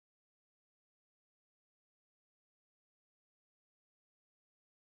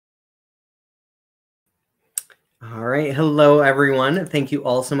All right. Hello, everyone. Thank you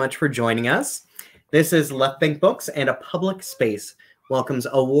all so much for joining us. This is Left Bank Books, and a public space welcomes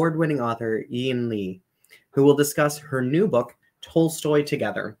award-winning author Yiyun Li, who will discuss her new book, Tolstoy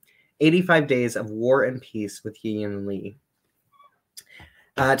Together, 85 Days of War and Peace with Yiyun Li.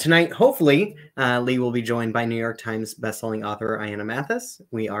 Tonight, hopefully, Li will be joined by New York Times bestselling author Ayana Mathis.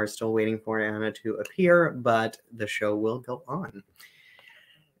 We are still waiting for Ayana to appear, but the show will go on.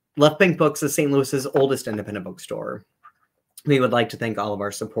 Left Bank Books is St. Louis's oldest independent bookstore. We would like to thank all of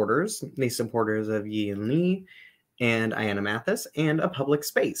our supporters, the supporters of Yiyun Li and Ayana Mathis, and A Public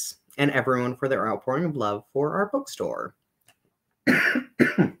Space, and everyone for their outpouring of love for our bookstore.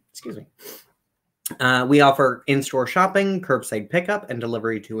 Excuse me. We offer in-store shopping, curbside pickup, and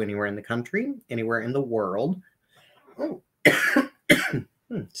delivery to anywhere in the country, anywhere in the world. Oh,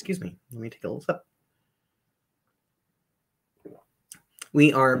 excuse me. Let me take a little sip.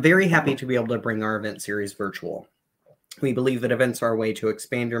 We are very happy to be able to bring our event series virtual. We believe that events are a way to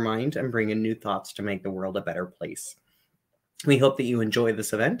expand your mind and bring in new thoughts to make the world a better place. We hope that you enjoy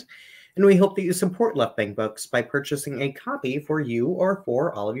this event, and we hope that you support Left Bank Books by purchasing a copy for you or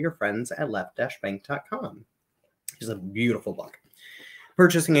for all of your friends at left-bank.com. It's a beautiful book.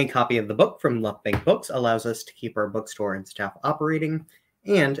 Purchasing a copy of the book from Left Bank Books allows us to keep our bookstore and staff operating,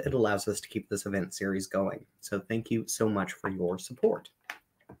 and it allows us to keep this event series going. So thank you so much for your support.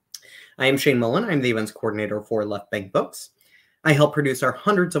 I am Shane Mullen. I'm the events coordinator for Left Bank Books. I help produce our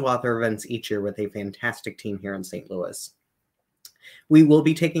hundreds of author events each year with a fantastic team here in St. Louis. We will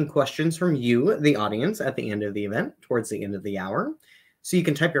be taking questions from you, the audience, at the end of the event, towards the end of the hour. So you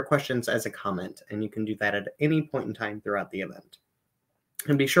can type your questions as a comment, and you can do that at any point in time throughout the event.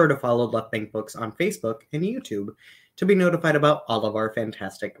 And be sure to follow Left Bank Books on Facebook and YouTube to be notified about all of our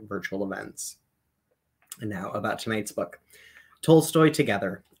fantastic virtual events. And now about tonight's book, Tolstoy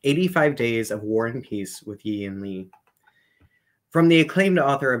Together, 85 Days of War and Peace with Yiyun Li. From the acclaimed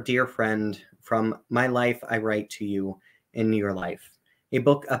author of Dear Friend, From My Life I Write to You in Your Life, a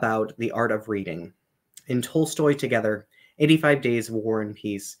book about the art of reading. In Tolstoy Together, 85 Days of War and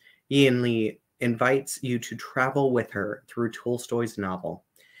Peace, Yiyun Li invites you to travel with her through Tolstoy's novel,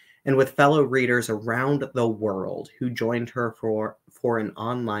 and with fellow readers around the world who joined her for an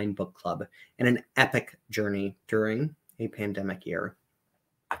online book club and an epic journey during a pandemic year.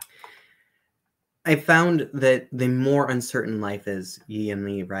 I found that the more uncertain life is, Yiyun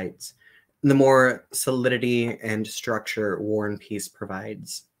Li writes, the more solidity and structure War and Peace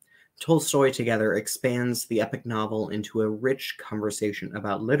provides. Tolstoy Together expands the epic novel into a rich conversation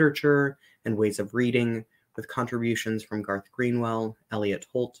about literature and ways of reading, with contributions from Garth Greenwell, Elliott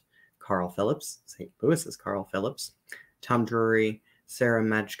Holt, Carl Phillips, St. Louis's Carl Phillips, Tom Drury, Sara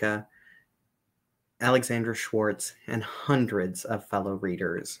Majka, Alexandra Schwartz, and hundreds of fellow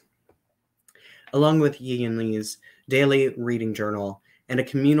readers. Along with Yiyun Li's daily reading journal and a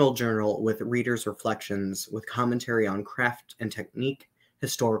communal journal with readers' reflections with commentary on craft and technique,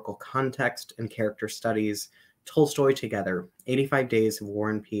 historical context, and character studies, Tolstoy Together, 85 Days of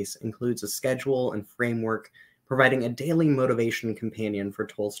War and Peace includes a schedule and framework providing a daily motivation companion for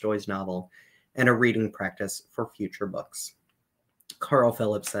Tolstoy's novel and a reading practice for future books. Carl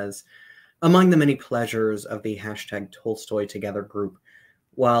Phillips says, among the many pleasures of the hashtag Tolstoy Together group,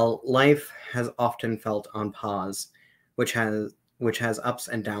 while life has often felt on pause, which has ups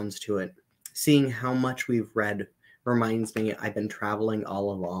and downs to it, seeing how much we've read reminds me I've been traveling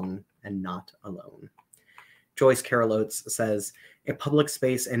all along and not alone. Joyce Carol Oates says, a public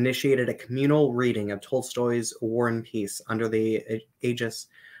space initiated a communal reading of Tolstoy's War and Peace under the aegis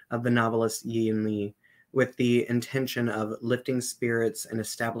of the novelist Yiyun Li, with the intention of lifting spirits and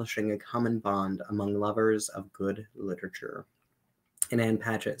establishing a common bond among lovers of good literature. And Ann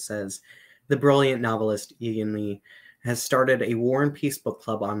Patchett says, the brilliant novelist Yiyun Li has started a War and Peace book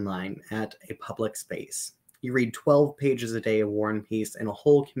club online at a public space. You read 12 pages a day of War and Peace and a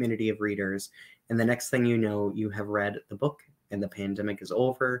whole community of readers, and the next thing you know, you have read the book and the pandemic is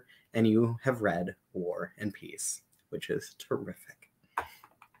over, and you have read War and Peace, which is terrific.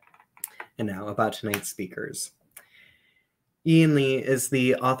 And now about tonight's speakers. Yiyun Li is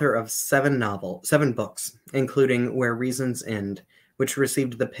the author of 7 books, including Where Reasons End, which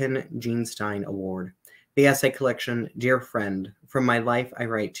received the PEN Jean Stein Award, the essay collection Dear Friend, From My Life I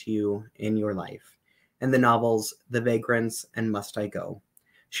Write to You in Your Life, and the novels The Vagrants and Must I Go.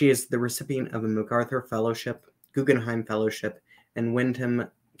 She is the recipient of a MacArthur Fellowship, Guggenheim Fellowship, and Wyndham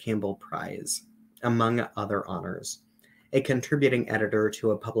Campbell Prize, among other honors. A contributing editor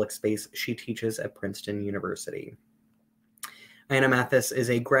to a public space she teaches at Princeton University. Ayana Mathis is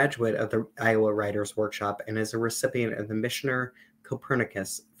a graduate of the Iowa Writers Workshop and is a recipient of the Michener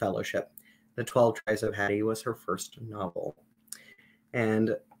Copernicus Fellowship, The 12 Tries of Hattie was her first novel.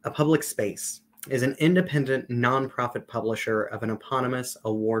 And A Public Space is an independent, nonprofit publisher of an eponymous,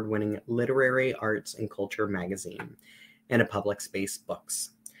 award-winning literary, arts, and culture magazine and A Public Space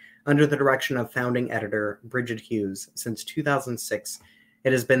books. Under the direction of founding editor Brigid Hughes since 2006,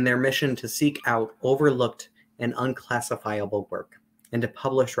 it has been their mission to seek out overlooked and unclassifiable work and to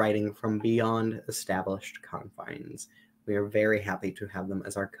publish writing from beyond established confines. We are very happy to have them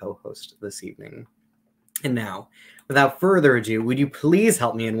as our co-host this evening. And now, without further ado, would you please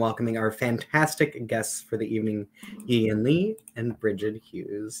help me in welcoming our fantastic guests for the evening, Yiyun Li and Brigid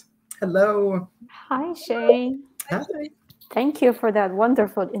Hughes. Hello. Hi, Shane. Hi. Thank you for that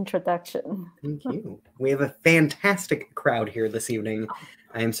wonderful introduction. Thank you. We have a fantastic crowd here this evening.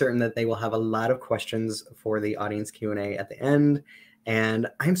 I am certain that they will have a lot of questions for the audience Q&A at the end, and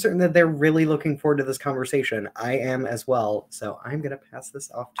I'm certain that they're really looking forward to this conversation. I am as well, so I'm going to pass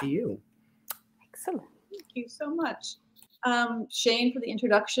this off to you. Excellent. Thank you so much, Shane, for the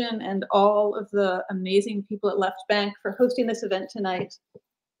introduction, and all of the amazing people at Left Bank for hosting this event tonight.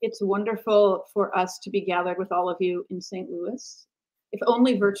 It's wonderful for us to be gathered with all of you in St. Louis, if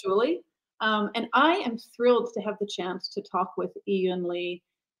only virtually. And I am thrilled to have the chance to talk with Yiyun Li,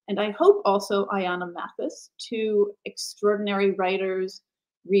 and I hope also Ayana Mathis, two extraordinary writers,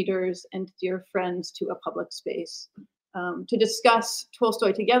 readers, and dear friends to A Public Space, to discuss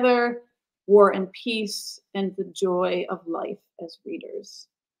Tolstoy Together, War and Peace, and the joy of life as readers.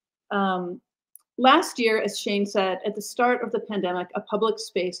 Last year, as Shane said, at the start of the pandemic, A Public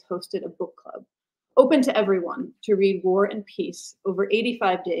Space hosted a book club, open to everyone to read War and Peace over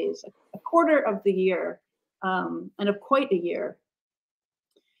 85 days, a quarter of the year, and of quite a year.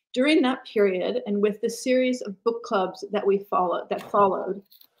 During that period, and with the series of book clubs that followed,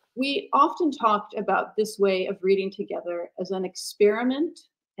 we often talked about this way of reading together as an experiment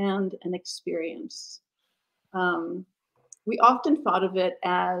and an experience. We often thought of it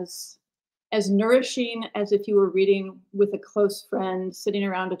as nourishing as if you were reading with a close friend sitting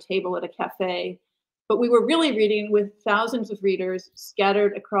around a table at a cafe, but we were really reading with thousands of readers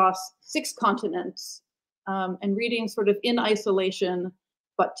scattered across 6 continents, and reading sort of in isolation,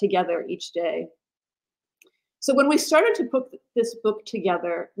 but together each day. So when we started to put this book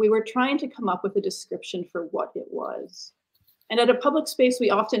together, we were trying to come up with a description for what it was. And at A Public Space,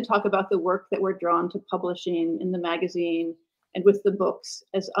 we often talk about the work that we're drawn to publishing in the magazine and with the books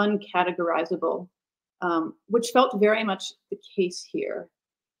as uncategorizable, which felt very much the case here.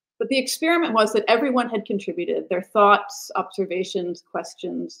 But the experiment was that everyone had contributed their thoughts, observations,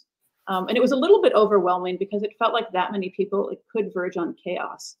 questions, and it was a little bit overwhelming because it felt like that many people, it could verge on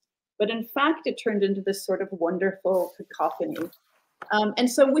chaos. But in fact, it turned into this sort of wonderful cacophony.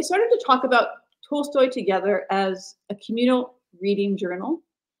 And so we started to talk about Tolstoy Together as a communal reading journal.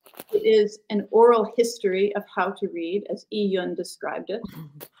 It is an oral history of how to read, as Yiyun described it.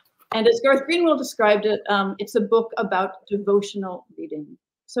 And as Garth Greenwell described it, it's a book about devotional reading.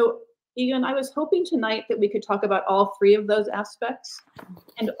 So Yiyun, I was hoping tonight that we could talk about all 3 of those aspects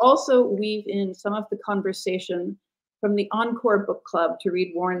and also weave in some of the conversation from the Encore Book Club to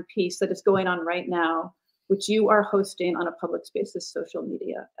read War and Peace that is going on right now, which you are hosting on A Public Space's social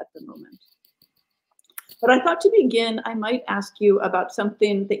media at the moment. But I thought to begin, I might ask you about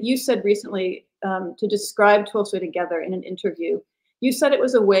something that you said recently to describe Tolstoy Together in an interview. You said it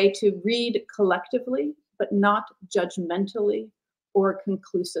was a way to read collectively, but not judgmentally or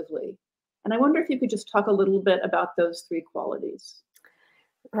conclusively. And I wonder if you could just talk a little bit about those 3 qualities.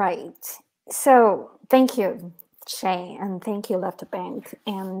 Right. So thank you, Shane, and thank you, Left Bank.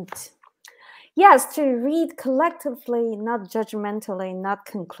 And yes, to read collectively, not judgmentally, not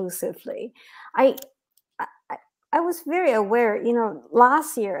conclusively. I was very aware,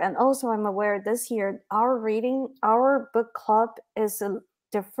 last year, and also I'm aware this year, our book club is a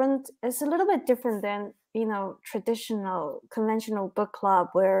little bit different than, traditional, conventional book club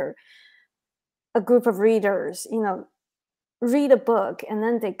where a group of readers, read a book and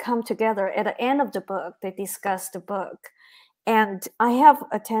then they come together at the end of the book, they discuss the book. And I have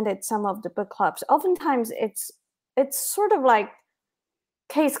attended some of the book clubs. Oftentimes it's sort of like,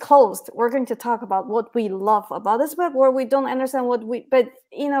 case closed. We're going to talk about what we love about this book, or we don't understand but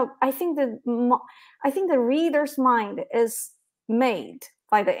I think the reader's mind is made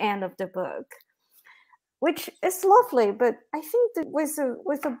by the end of the book, which is lovely. But I think that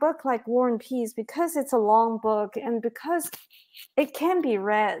with a book like War and Peace, because it's a long book and because it can be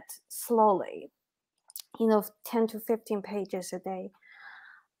read slowly, 10 to 15 pages a day,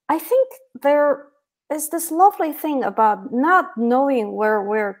 I think there is this lovely thing about not knowing where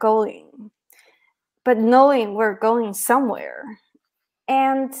we're going, but knowing we're going somewhere.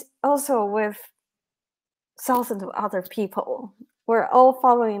 And also with thousands of other people. We're all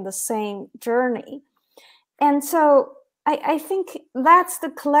following the same journey. And so I think that's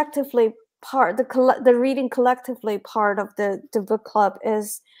the collectively part, the reading collectively part of the book club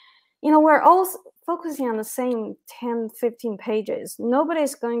is, we're all focusing on the same 10, 15 pages.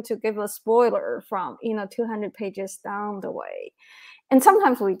 Nobody's going to give a spoiler from, 200 pages down the way. And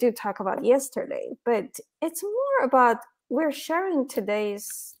sometimes we do talk about yesterday, but it's more about we're sharing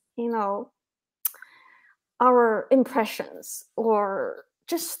today's, our impressions or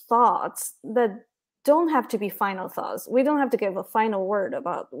just thoughts that don't have to be final thoughts. We don't have to give a final word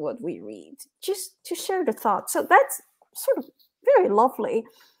about what we read, just to share the thoughts. So that's sort of very lovely.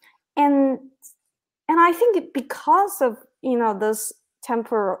 And I think because of, this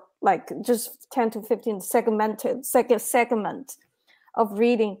temporal, like just 10 to 15 segment of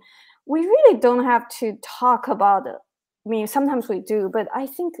reading, we really don't have to talk about it. I mean, sometimes we do, but I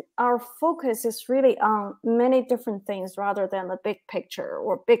think our focus is really on many different things rather than the big picture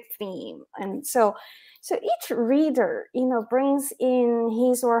or big theme. And so each reader, brings in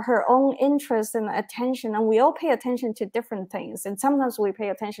his or her own interest and attention, and we all pay attention to different things. And sometimes we pay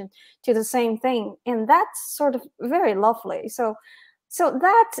attention to the same thing, and that's sort of very lovely. So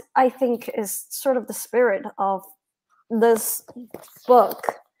that, I think, is sort of the spirit of this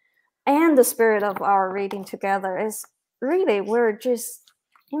book, and the spirit of our reading together is really we're just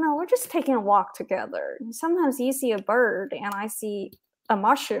taking a walk together. Sometimes you see a bird and I see a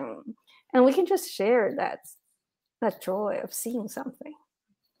mushroom, and we can just share that joy of seeing something.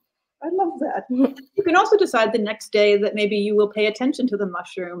 I love that. You can also decide the next day that maybe you will pay attention to the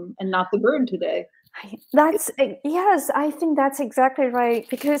mushroom and not the bird today. Yes, I think that's exactly right.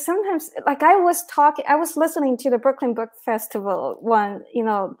 Because sometimes, like I was listening to the Brooklyn Book Festival when,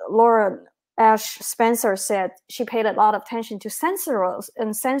 Laura Ash Spencer said she paid a lot of attention to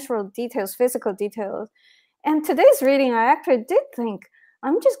sensual details, physical details. And today's reading, I actually did think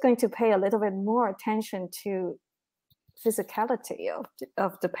I'm just going to pay a little bit more attention to physicality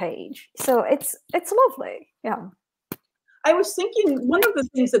of the page. So it's lovely. Yeah. I was thinking one of the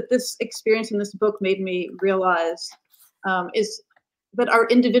things that this experience in this book made me realize is that our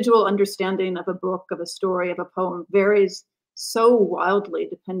individual understanding of a book, of a story, of a poem varies so wildly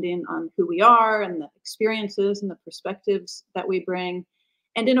depending on who we are and the experiences and the perspectives that we bring.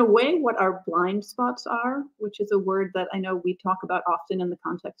 And in a way, what our blind spots are, which is a word that I know we talk about often in the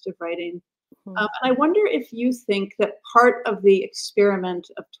context of writing. Mm-hmm. And I wonder if you think that part of the experiment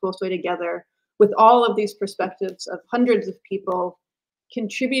of Tolstoy Together, with all of these perspectives of hundreds of people,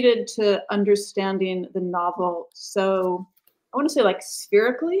 contributed to understanding the novel so, I want to say, like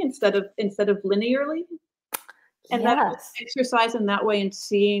spherically instead of linearly. And yes. That exercise in that way in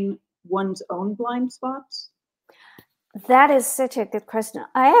seeing one's own blind spots? That is such a good question.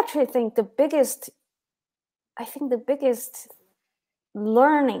 I actually think the biggest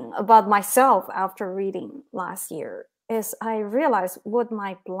learning about myself after reading last year is I realized what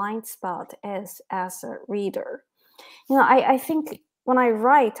my blind spot is as a reader. I think when I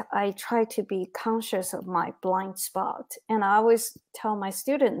write, I try to be conscious of my blind spot. And I always tell my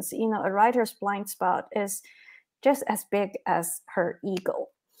students, a writer's blind spot is just as big as her ego,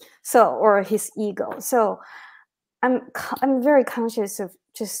 or his ego. So I'm very conscious of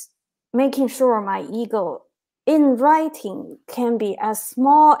just making sure my ego in writing can be as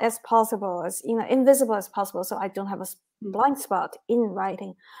small as possible, as invisible as possible, so I don't have a blind spot in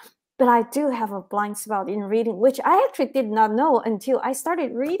writing. But I do have a blind spot in reading, which I actually did not know until I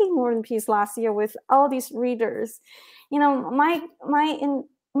started reading War and Peace last year with all these readers. My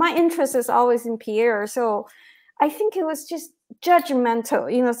interest is always in Pierre, so I think it was just judgmental.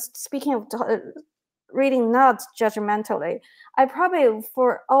 Speaking of reading not judgmentally, I probably,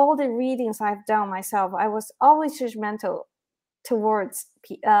 for all the readings I've done myself, I was always judgmental towards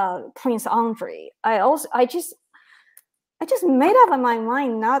Prince Andrei. I just made up in my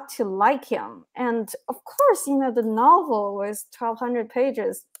mind not to like him. And of course, the novel was 1,200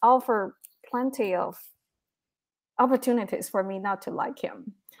 pages, offer plenty of opportunities for me not to like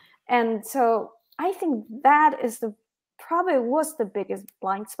him. And so I think that is probably was the biggest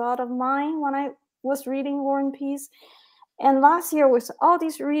blind spot of mine when I was reading War and Peace. And last year with all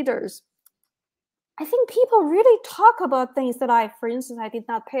these readers, I think people really talk about things that for instance, I did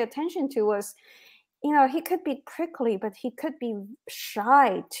not pay attention to was, he could be prickly, but he could be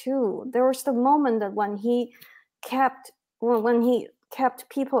shy too. There was the moment that when he kept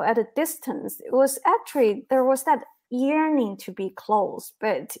people at a distance, it was actually, there was that yearning to be close,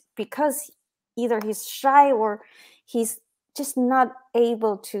 but because either he's shy or he's just not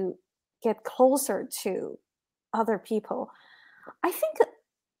able to get closer to other people, I think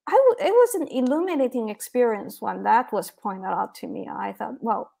it was an illuminating experience when that was pointed out to me. I thought,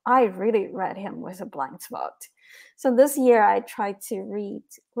 well, I really read him with a blind spot. So this year I tried to read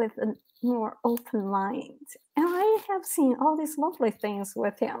with a more open mind, and I have seen all these lovely things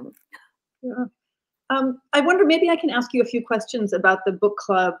with him. Yeah. I wonder, maybe I can ask you a few questions about the book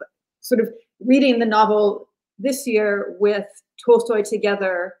club, sort of reading the novel this year with Tolstoy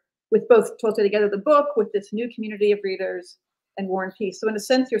Together, with both Tolstoy Together, the book, with this new community of readers, and War and Peace. So in a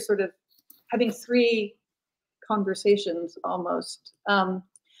sense, you're sort of having three conversations almost.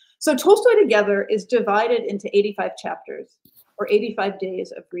 So Tolstoy Together is divided into 85 chapters, or 85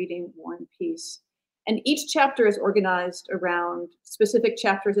 days of reading War and Peace. And each chapter is organized around specific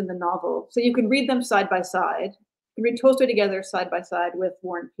chapters in the novel. So you can read them side by side. You can read Tolstoy Together side by side with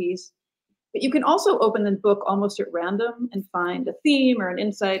War and Peace. But you can also open the book almost at random and find a theme or an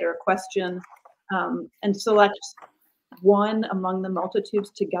insight or a question, and select one among the multitudes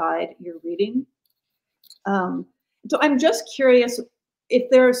to guide your reading. So I'm just curious if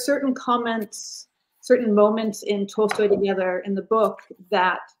there are certain comments, certain moments in Tolstoy Together in the book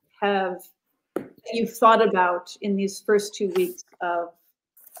that you've thought about in these first 2 weeks of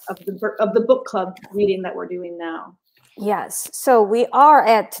the book club reading that we're doing now. Yes, so we are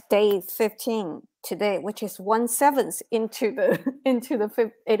at day 15 today, which is 1/7 into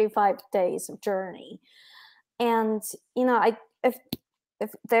the 85 days of journey. And you know,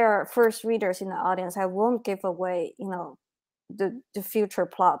 if there are first readers in the audience, I won't give away, you know, the future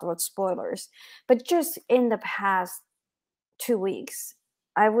plot or spoilers. But just in the past 2 weeks,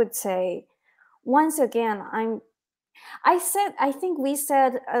 I would say, once again, I think we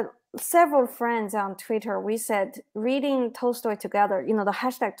said, several friends on Twitter, we said reading Tolstoy together, you know, the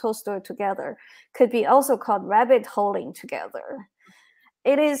hashtag Tolstoy Together could be also called rabbit holing together.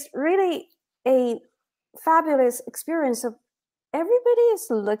 It is really a fabulous experience of everybody is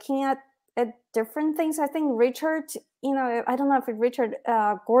looking at different things. I think Richard, you know, I don't know if Richard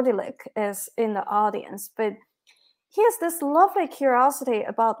Gordelik is in the audience, but he has this lovely curiosity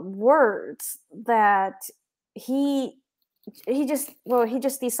about words that he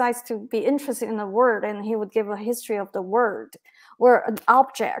just decides to be interested in a word, and he would give a history of the word or an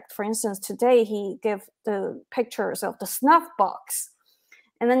object. For instance, today he gave the pictures of the snuff box,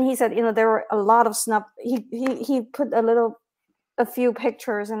 and then he said, you know, there were a lot of snuff. He put a few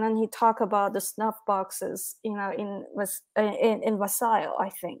pictures, and then he talked about the snuff boxes, you know, in Versailles, I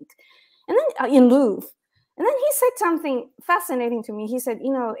think, and then in Louvre. And then he said something fascinating to me. He said,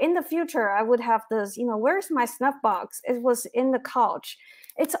 you know, in the future, I would have this, you know, where's my snuff box? It was in the couch.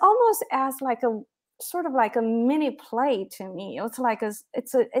 It's almost as like a sort of like a mini play to me. It's like it's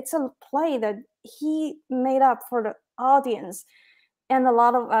a play that he made up for the audience. And a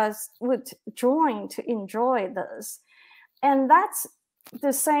lot of us would join to enjoy this. And that's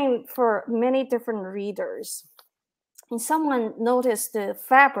the same for many different readers. And someone noticed the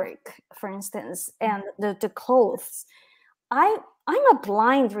fabric, for instance, and the clothes. I'm a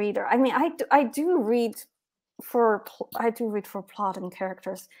blind reader. I mean, I do read for plot and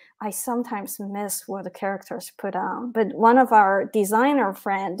characters. I sometimes miss what the characters put on. But one of our designer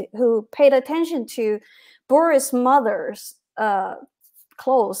friend who paid attention to Boris' mother's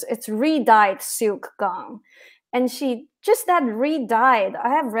clothes, it's re-dyed silk gown, and she just that re-dyed. I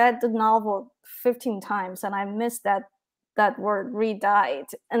have read the novel 15 times, and I missed that word re-dyed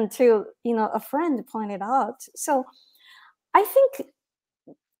until, you know, a friend pointed out. So I think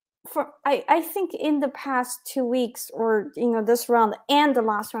I think in the past 2 weeks, or, you know, this round and the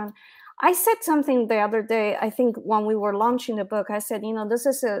last round, I said something the other day. I think when we were launching the book, I said, you know, this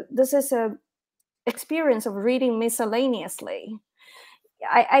is a experience of reading miscellaneously.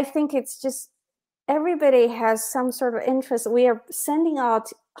 I think it's just everybody has some sort of interest. We are sending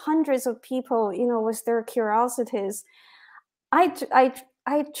out hundreds of people, you know, with their curiosities.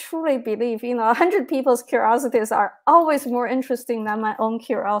 I truly believe, you know, 100 people's curiosities are always more interesting than my own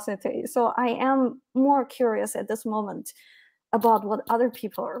curiosity. So I am more curious at this moment about what other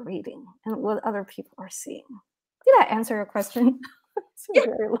people are reading and what other people are seeing. Did I answer your question? It's a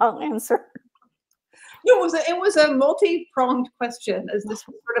very long answer. No, it was a multi-pronged question. Is this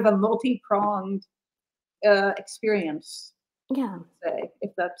sort of a multi-pronged experience? Yeah. Say,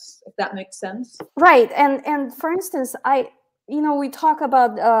 if that makes sense. Right. And for instance, you know, we talk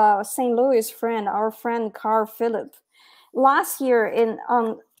about St. Louis friend, our friend Carl Phillips. Last year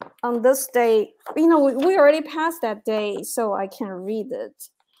on this day, you know, we already passed that day, so I can read it.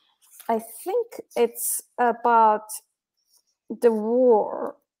 I think it's about the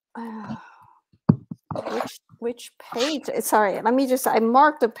war. Which page? Sorry, let me just. I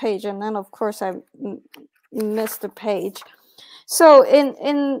marked the page, and then of course I missed the page. So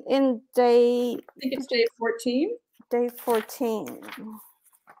in day, I think it's day 14. Day 14.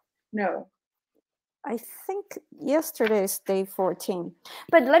 No. I think yesterday's day 14.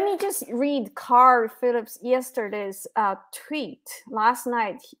 But let me just read Carl Phillips yesterday's tweet. Last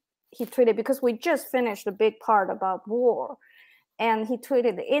night he tweeted, because we just finished a big part about war. And he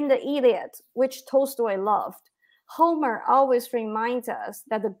tweeted, in the Iliad, which Tolstoy loved, Homer always reminds us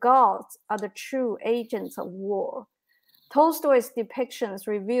that the gods are the true agents of war. Tolstoy's depictions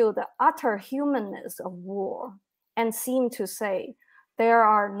reveal the utter humanness of war and seem to say, there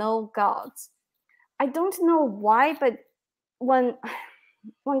are no gods. I don't know why, but when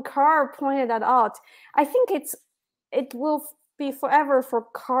Carl pointed that out, I think it will be forever for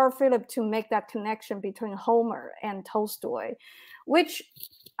Carl Phillips to make that connection between Homer and Tolstoy, which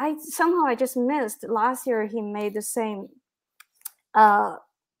I just missed. Last year he made the same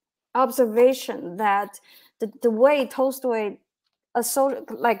observation that the way Tolstoy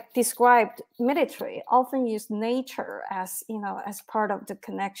described military often used nature as as part of the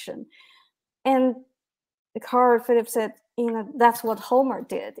connection, and Carl Phillips said that's what Homer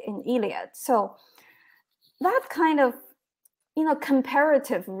did in Iliad. So that kind of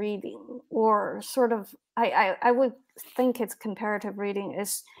comparative reading, or sort of I would think it's comparative reading,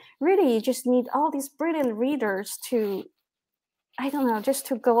 is really you just need all these brilliant readers to, I don't know, just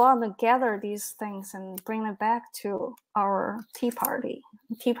to go on and gather these things and bring it back to our tea party.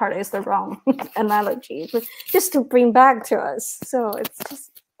 Tea party is the wrong analogy, but just to bring back to us. So it's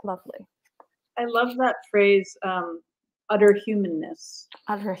just lovely. I love that phrase, utter humanness.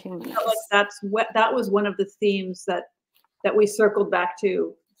 Utter humanness. That was one of the themes that we circled back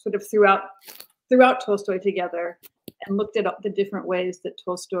to sort of throughout Tolstoy Together, and looked at the different ways that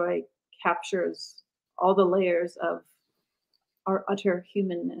Tolstoy captures all the layers of our utter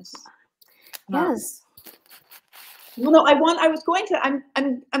humanness. Yes. Well, no, I'm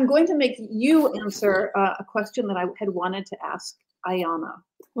going to make you answer a question that I had wanted to ask Ayana.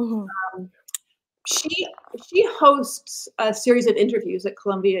 Mm-hmm. She hosts a series of interviews at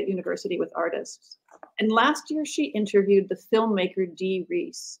Columbia University with artists. And last year she interviewed the filmmaker Dee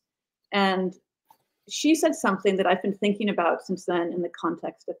Rees. And she said something that I've been thinking about since then in the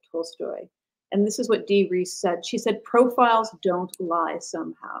context of Tolstoy. And this is what Dee Rees said. She said, profiles don't lie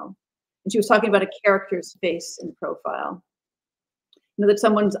somehow. And she was talking about a character's face in profile. That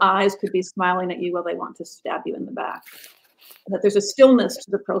someone's eyes could be smiling at you while they want to stab you in the back. And that there's a stillness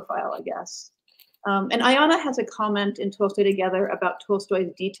to the profile, I guess. And Ayana has a comment in Tolstoy Together about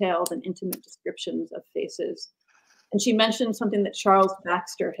Tolstoy's detailed and intimate descriptions of faces. And she mentioned something that Charles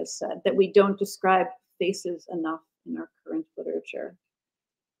Baxter has said, that we don't describe faces enough in our current literature.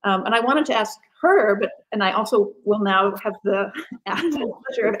 And I wanted to ask her, and I also will now have the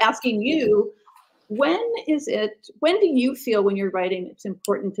pleasure of asking you, when do you feel when you're writing it's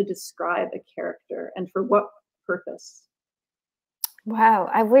important to describe a character, and for what purpose? Well,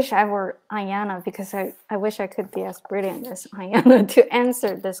 I wish I were Ayana, because I wish I could be as brilliant as Ayana to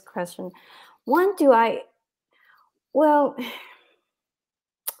answer this question. When do I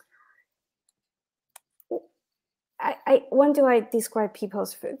describe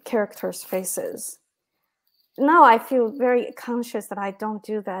people's characters' faces? Now I feel very conscious that I don't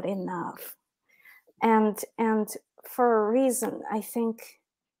do that enough. And for a reason, I think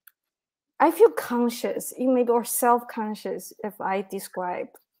I feel conscious, maybe, or self-conscious if I describe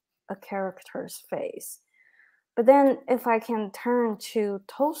a character's face. But then if I can turn to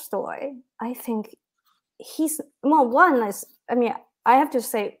Tolstoy, I think I have to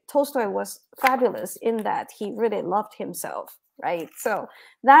say Tolstoy was fabulous in that he really loved himself, right? So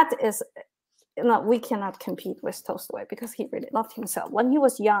that is, we cannot compete with Tolstoy because he really loved himself. When he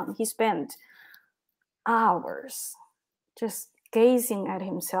was young, he spent hours just gazing at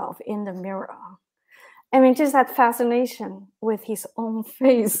himself in the mirror. I mean, just that fascination with his own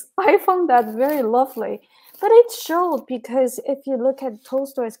face. I found that very lovely. But it showed, because if you look at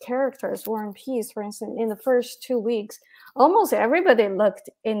Tolstoy's characters, War and Peace, for instance, in the first 2 weeks, almost everybody looked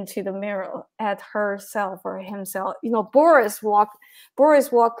into the mirror at herself or himself. Boris walked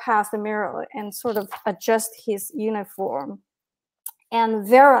past the mirror and sort of adjust his uniform. And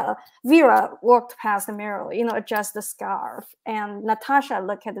Vera walked past the mirror, adjust the scarf. And Natasha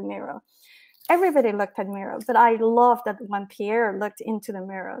looked at the mirror. Everybody looked at the mirror. But I love that when Pierre looked into the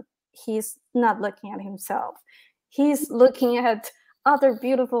mirror, he's not looking at himself. He's looking at other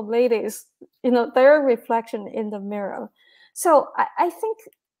beautiful ladies, their reflection in the mirror. So I think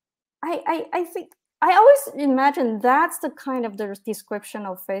I always imagine that's the kind of the description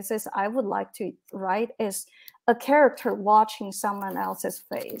of faces I would like to write, is a character watching someone else's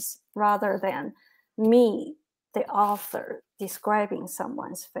face rather than me the author describing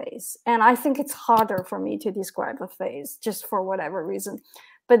someone's face. And I think it's harder for me to describe a face just for whatever reason.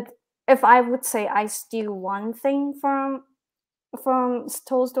 But if I would say I steal one thing from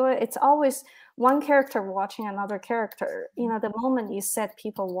Tolstoy, it's always one character watching another character. You know, the moment you set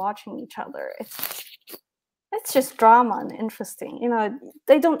people watching each other, it's just drama and interesting. You know,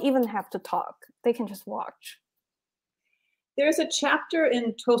 they don't even have to talk. They can just watch. There's a chapter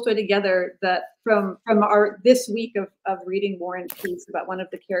in Tolstoy Together that from our this week of reading War and Peace about one of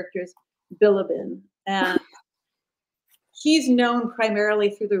the characters, Bilibin, and he's known primarily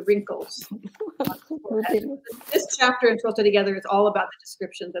through the wrinkles. This chapter in Tolstoy Together is all about the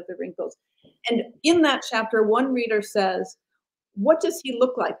descriptions of the wrinkles. And in that chapter, one reader says, what does he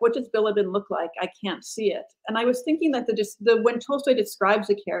look like? What does Bilibin look like? I can't see it. And I was thinking that when Tolstoy describes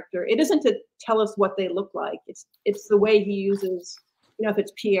a character, it isn't to tell us what they look like. It's the way he uses, you know, if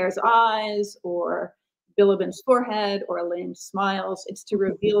it's Pierre's eyes or Bilibin's forehead or Elaine's smiles, it's to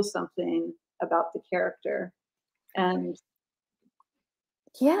reveal something about the character. And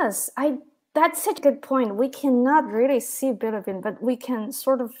yes, that's such a good point. We cannot really see Bilibin, but we can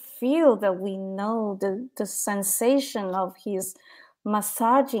sort of feel that we know the sensation of his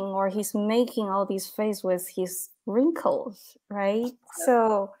massaging or he's making all these faces with his wrinkles, right?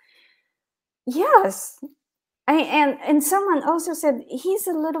 So yes. And someone also said he's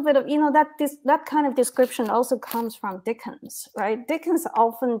a little bit of, you know, that kind of description also comes from Dickens, right? Dickens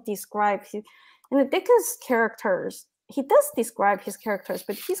often describes, Dickens characters, he does describe his characters,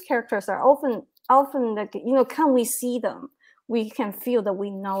 but his characters are often like, you know, can we see them? We can feel that we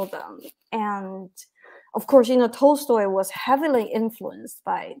know them. And of course, you know, Tolstoy was heavily influenced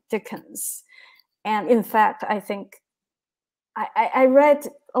by Dickens. And in fact, I think I read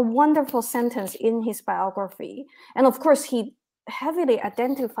a wonderful sentence in his biography. And of course, he heavily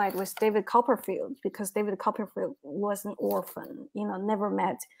identified with David Copperfield because David Copperfield was an orphan, you know, never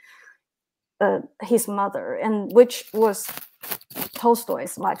met his mother, and which was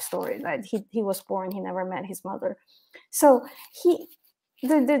Tolstoy's life story, right? He was born, he never met his mother. So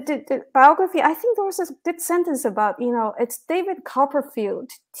the biography, I think there was a good sentence about, you know, it's David Copperfield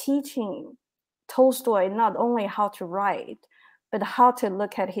teaching Tolstoy not only how to write, but how to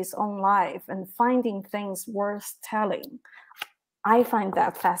look at his own life and finding things worth telling. I find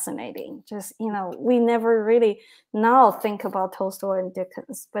that fascinating. Just, you know, we never really now think about Tolstoy and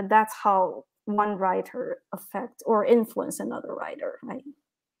Dickens, but that's how one writer affect or influence another writer, right?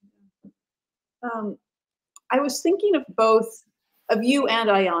 I was thinking of both of you and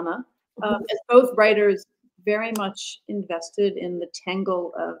Ayana, as both writers very much invested in the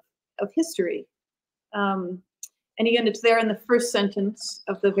tangle of history. And again, it's there in the first sentence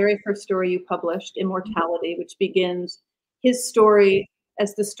of the very first story you published, Immortality, which begins, his story,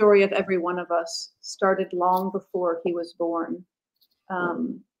 as the story of every one of us, started long before he was born.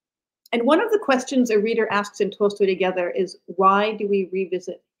 And one of the questions a reader asks in Tolstoy Together is, why do we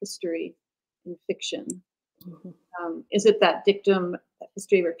revisit history in fiction? Is it that dictum that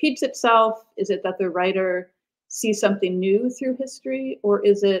history repeats itself? Is it that the writer sees something new through history? Or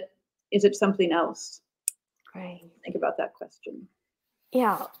is it something else? Right. Think about that question.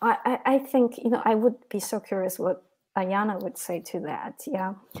 Yeah, I think, you know, I would be so curious what Ayana would say to that.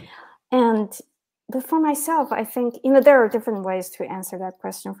 Yeah. But for myself, I think, you know, there are different ways to answer that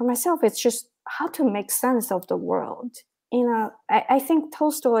question. For myself, it's just how to make sense of the world. You know, I think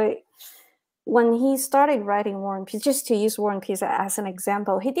Tolstoy, when he started writing War and Peace, just to use War and Peace as an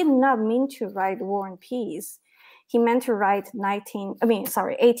example, he did not mean to write War and Peace. He meant to write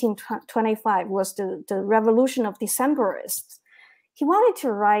 1825 was the revolution of Decembrists. He wanted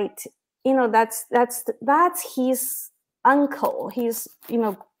to write, you know, that's his uncle. He's, you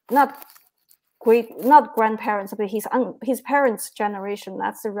know, not grandparents, but his parents' generation.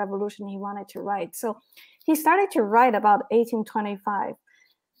 That's the revolution he wanted to write. So he started to write about 1825.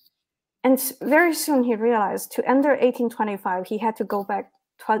 And very soon he realized to enter 1825, he had to go back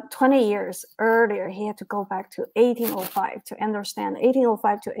 20 years earlier. He had to go back to 1805 to understand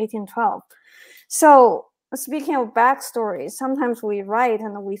 1805 to 1812. So speaking of backstories, sometimes we write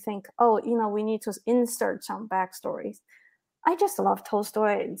and we think, oh, you know, we need to insert some backstories. I just love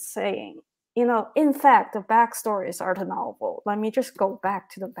Tolstoy saying, you know, in fact, the backstories are the novel. Let me just go back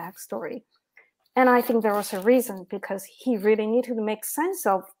to the backstory. And I think there was a reason, because he really needed to make sense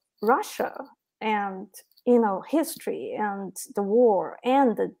of Russia and, you know, history and the war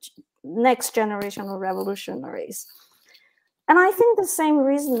and the next generation of revolutionaries. And I think the same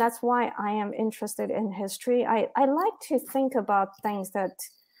reason, that's why I am interested in history. I like to think about things that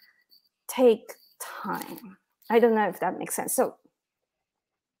take time. I don't know if that makes sense. So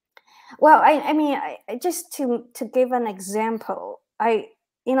Well, I mean, just to give an example,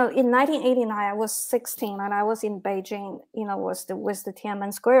 in 1989, I was 16 and I was in Beijing, was the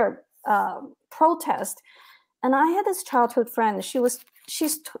Tiananmen Square protest. And I had this childhood friend. She's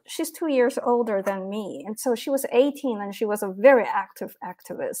 2 years older than me. And so she was 18 and she was a very active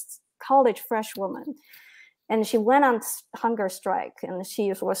activist, college fresh woman. And she went on hunger strike, and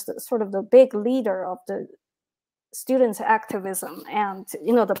she was sort of the big leader of the students' activism and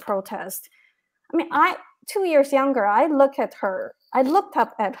the protest. I mean, 2 years younger, I looked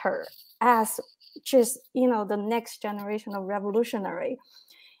up at her as just the next generation of revolutionary.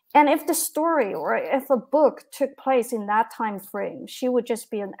 And if the story or if a book took place in that time frame, she would just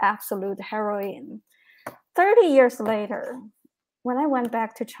be an absolute heroine. 30 years later, when I went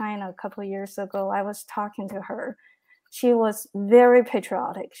back to China a couple of years ago, I was talking to her. She was very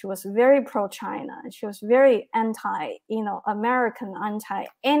patriotic. She was very pro-China. She was very anti-American,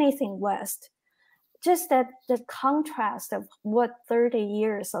 anti-anything West. Just that the contrast of what 30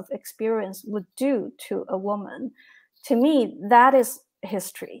 years of experience would do to a woman, to me, that is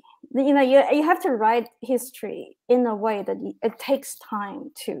history. You have to write history in a way that it takes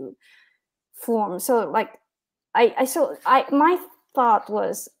time to form. So like, my thought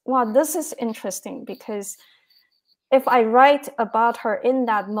was, wow, this is interesting, because if I write about her in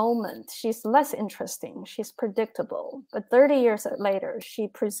that moment, she's less interesting, she's predictable. But 30 years later, she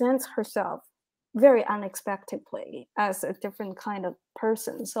presents herself very unexpectedly as a different kind of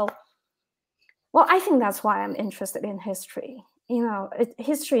person. So, well, I think that's why I'm interested in history.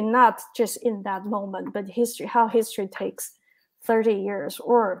 History not just in that moment, but how history takes 30 years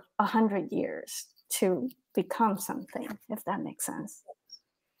or 100 years to become something, if that makes sense.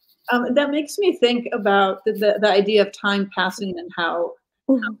 That makes me think about the idea of time passing and how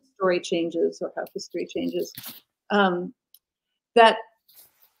story changes or how history changes. That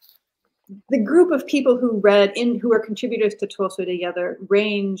the group of people who are contributors to Tolstoy Together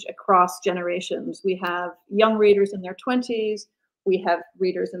range across generations. We have young readers in their 20s, we have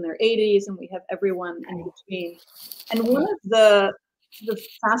readers in their 80s, and we have everyone in between. And one of the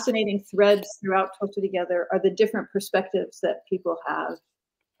fascinating threads throughout Tolstoy Together are the different perspectives that people have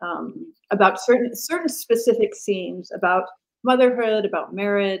about certain specific themes, about motherhood, about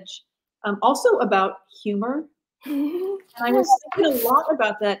marriage, also about humor. And I was thinking a lot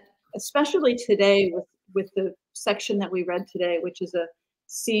about that, especially today with the section that we read today, which is a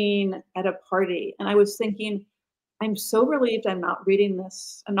scene at a party. And I was thinking, I'm so relieved I'm not reading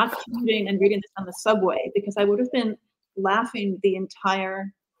this. I'm not commuting and reading this on the subway, because I would have been laughing the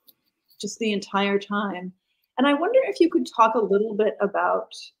entire time. And I wonder if you could talk a little bit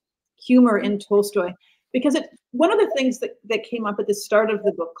about humor in Tolstoy, because one of the things that came up at the start of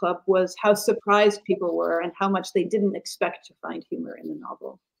the book club was how surprised people were and how much they didn't expect to find humor in the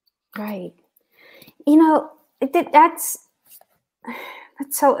novel. Right. That's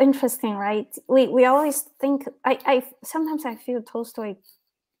so interesting, right? We always think, sometimes I feel Tolstoy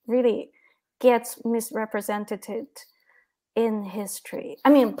really gets misrepresented in history. I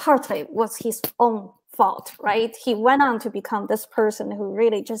mean, partly was his own fault, right? He went on to become this person who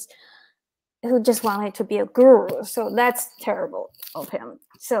really just wanted to be a guru. So that's terrible of him.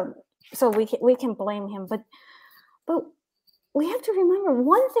 So we can blame him, but we have to remember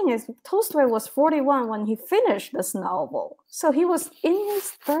one thing is Tolstoy was 41 when he finished this novel. So he was in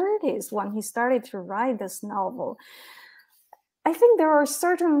his 30s when he started to write this novel. I think there are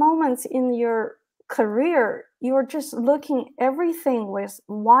certain moments in your career, you're just looking everything with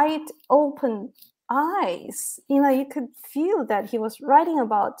wide open eyes. You could feel that he was writing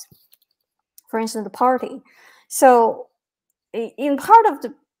about, for instance, the party. So in part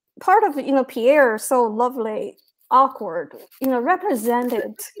of Pierre, so lovely, awkward,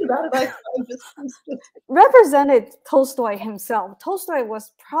 represented Tolstoy himself. Tolstoy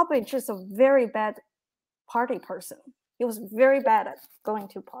was probably just a very bad party person. He was very bad at going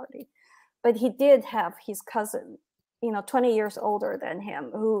to party, but he did have his cousin, 20 years older than him,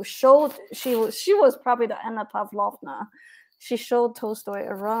 who showed she was probably the Anna Pavlovna. She showed Tolstoy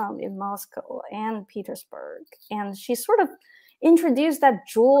around in Moscow and Petersburg, and she sort of introduced that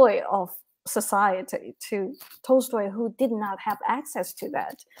joy of society to Tolstoy, who did not have access to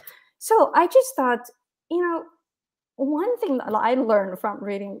that. So I just thought, one thing that I learned from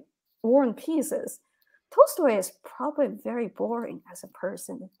reading War and Peace is Tolstoy is probably very boring as a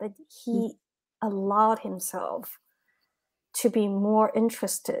person, but he allowed himself to be more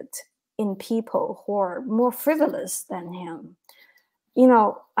interested in people who are more frivolous than him.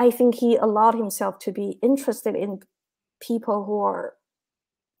 I think he allowed himself to be interested in people who are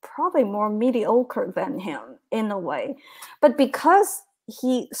probably more mediocre than him in a way. But because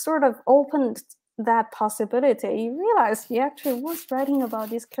he sort of opened that possibility, you realize he actually was writing about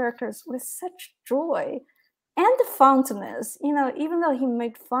these characters with such joy and fondness. You know, even though he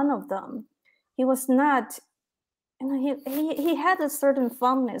made fun of them, he was not, you know, he had a certain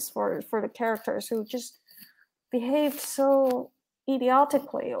fondness for the characters who just behaved so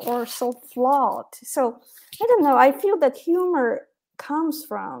idiotically or so flawed. So I don't know, I feel that humor comes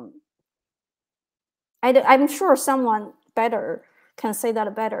from, I'm sure someone better can say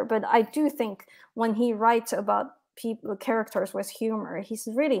that better, but I do think when he writes about people, characters with humor, he's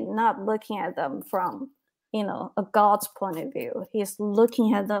really not looking at them from, you know, a God's point of view. He's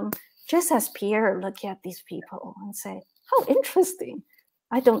looking at them just as Pierre look at these people and say, how interesting.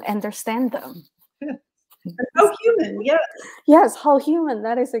 I don't understand them. Yeah. How human, yeah. Yes, how human,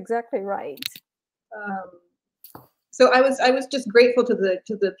 that is exactly right. So I was just grateful to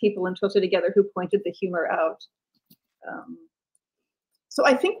the people in Tolstoy Together who pointed the humor out. So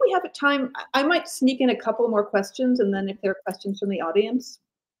I think we have a time. I might sneak in a couple more questions, and then if there are questions from the audience.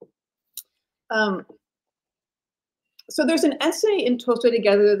 So there's an essay in Tolstoy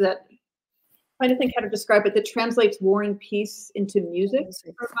Together that I'm trying to think how to describe it, that translates War and Peace into music,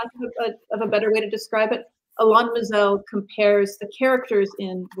 for lack of a better way to describe it. Alain Mazel compares the characters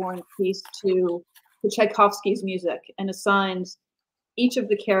in War and Peace to Tchaikovsky's music and assigns each of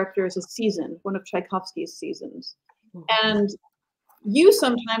the characters a season, one of Tchaikovsky's seasons. And you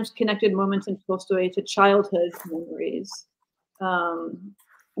sometimes connected moments in Tolstoy to childhood memories. I'm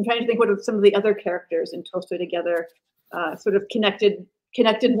trying to think what are some of the other characters in Tolstoy Together sort of connected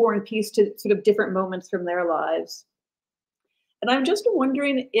War and Peace to sort of different moments from their lives. And I'm just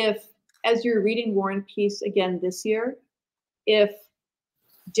wondering if, as you're reading War and Peace again this year, if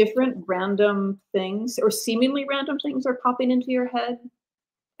different random things or seemingly random things are popping into your head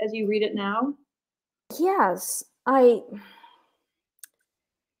as you read it now? Yes, I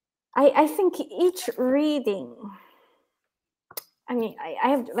think each reading, I mean, I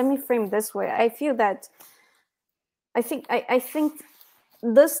have, let me frame this way. I feel that, I think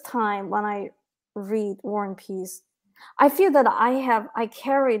this time when I read War and Peace, I feel that I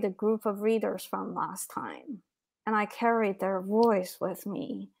carried a group of readers from last time, and I carried their voice with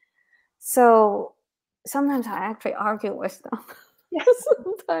me. So sometimes I actually argue with them. Yes.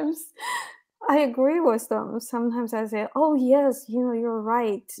 Sometimes I agree with them. Sometimes I say, oh yes, you know, you're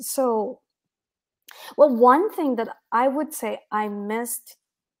right. So, well, one thing that I would say I missed,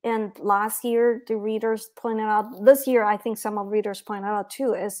 and last year the readers pointed out, this year I think some of readers pointed out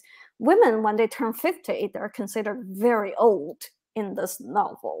too, is women, when they turn 50, they're considered very old in this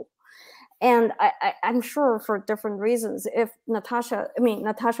novel. And I'm sure for different reasons. If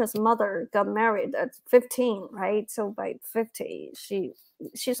Natasha's mother got married at 15, right? So by 50,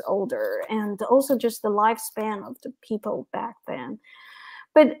 she's older, and also just the lifespan of the people back then.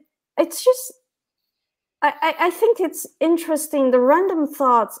 But it's just, I think it's interesting. The random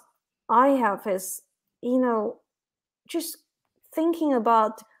thoughts I have is, you know, just thinking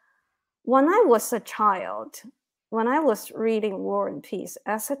about when I was a child, when I was reading War and Peace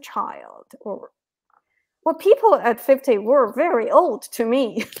as a child, or well, people at 50 were very old to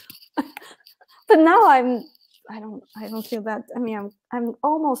me. But now I don't feel that. I mean, I'm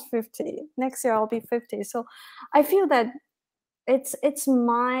almost 50. Next year I'll be 50. So I feel that it's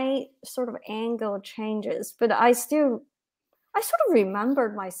my sort of angle changes, but I sort of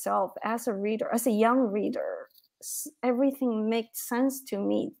remembered myself as a reader, as a young reader. Everything made sense to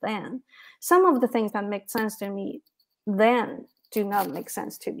me then. Some of the things that make sense to me then do not make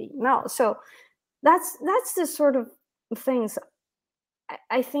sense to me now. So that's the sort of things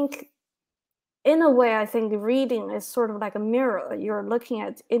I think. In a way, I think reading is sort of like a mirror. You're looking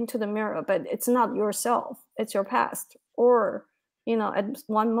into the mirror, but it's not yourself. It's your past, or, you know, at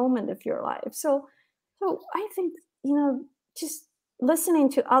one moment of your life. So I think, you know, just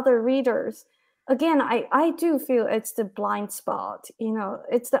listening to other readers, again, I do feel it's the blind spot. You know,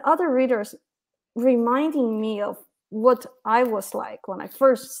 it's the other readers reminding me of what I was like when I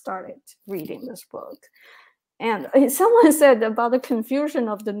first started reading this book. And someone said about the confusion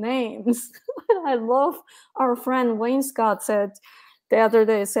of the names. I love our friend Wayne Scott said the other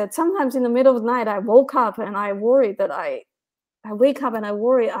day, said, sometimes in the middle of the night, I woke up and I worry that I wake up and I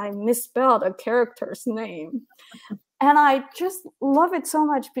worry I misspelled a character's name. And I just love it so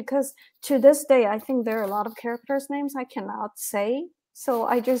much, because to this day, I think there are a lot of characters' names I cannot say. So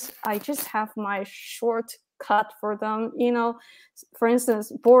I just have my shortcut for them. You know, for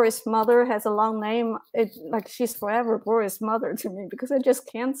instance, Boris' mother has a long name. Like, she's forever Boris' mother to me, because I just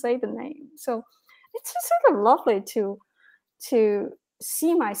can't say the name. So it's just sort of lovely to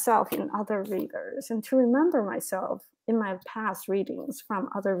see myself in other readers, and to remember myself in my past readings from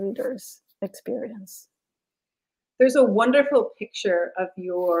other readers' experience. There's a wonderful picture of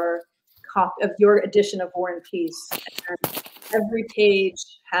your edition of War and Peace. And every page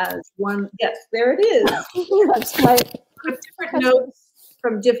has one. Yes, there it is. That's right. With different notes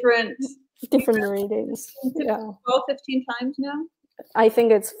from different readings. Yeah. 12, 15 times now. I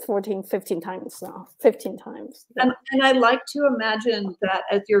think it's 14, 15 times now. 15 times. Yeah. And I like to imagine that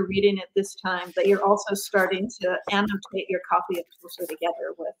as you're reading it this time, that you're also starting to annotate your copy of Tolstoy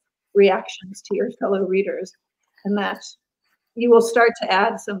Together with reactions to your fellow readers, and that you will start to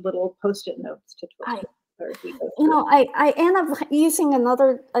add some little post-it notes to Tolstoy. I end up using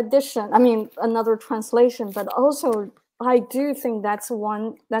another edition, another translation, but also I do think that's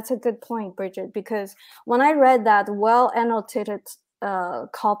a good point, Brigid, because when I read that well-annotated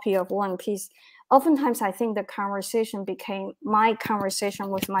copy of War and Peace, oftentimes I think the conversation became my conversation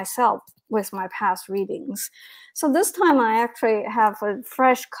with myself, with my past readings. So this time I actually have a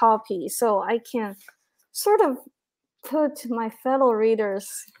fresh copy, so I can sort of put my fellow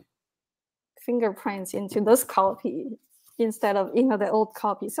readers' fingerprints into this copy instead of the old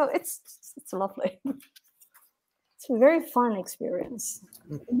copy. So it's lovely. It's a very fun experience.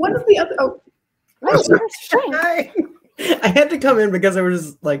 One of the other I had to come in because I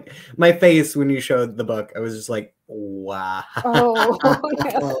was like, my face when you showed the book, I was just like, wow. Oh,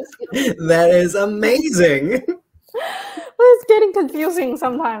 yes. That is amazing. It's getting confusing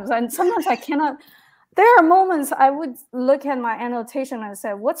sometimes, and sometimes I cannot. There are moments I would look at my annotation and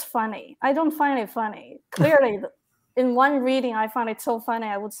say, what's funny? I don't find it funny. Clearly, in one reading, I find it so funny,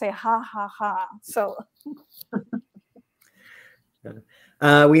 I would say, ha, ha, ha. So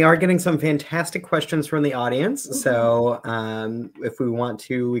we are getting some fantastic questions from the audience. So if we want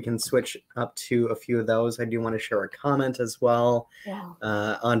to, we can switch up to a few of those. I do want to share a comment as well. Yeah.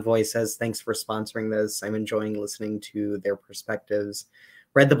 Envoy says, thanks for sponsoring this. I'm enjoying listening to their perspectives.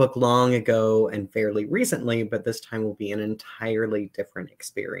 Read the book long ago and fairly recently, but this time will be an entirely different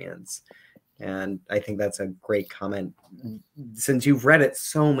experience. And I think that's a great comment, since you've read it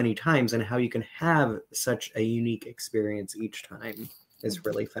so many times, and how you can have such a unique experience each time is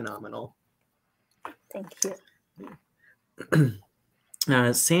really phenomenal. Thank you.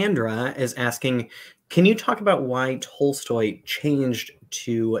 Sandra is asking, can you talk about why Tolstoy changed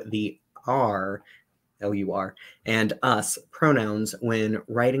to the R, L-U-R, and us pronouns when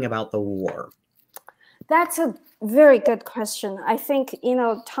writing about the war? That's a very good question. I think,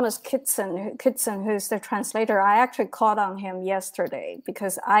 Thomas Kitson, who's the translator, I actually called on him yesterday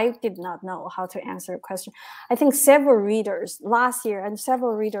because I did not know how to answer the question. I think several readers last year and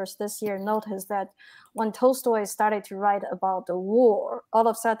several readers this year noticed that when Tolstoy started to write about the war, all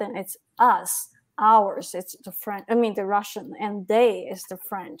of a sudden it's us, ours, it's the French, the Russian, and they is the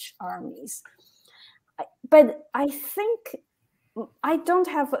French armies. But I think I don't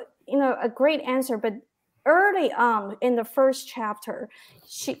have a great answer, but early on in the first chapter,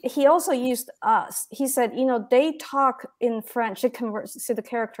 he also used us. He said, they talk in French. They converse, see the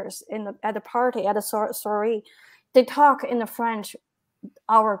characters at the party, at the soiree, they talk in the French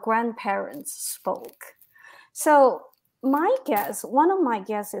our grandparents spoke. So my guess, one of my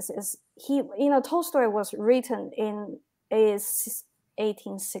guesses is Tolstoy was written in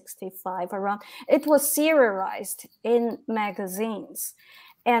 1865 around. It was serialized in magazines.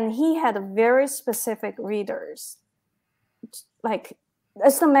 And he had very specific readers, like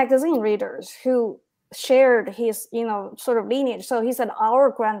as the magazine readers who shared his, sort of lineage. So he said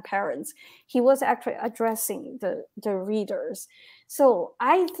our grandparents. He was actually addressing the readers. So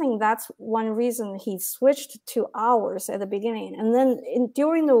I think that's one reason he switched to ours at the beginning. And then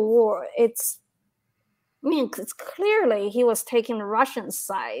during the war, it's clearly he was taking the Russian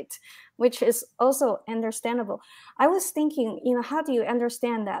side, which is also understandable. I was thinking, how do you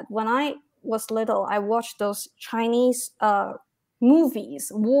understand that? When I was little, I watched those Chinese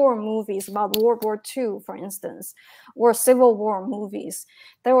movies, war movies about World War II, for instance, or Civil War movies.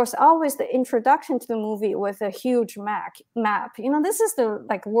 There was always the introduction to the movie with a huge map. This is the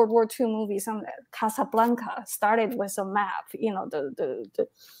World War II movie. Some Casablanca started with a map.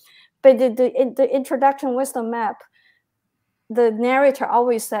 But the introduction with the map, the narrator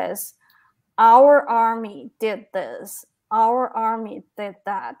always says, our army did this, our army did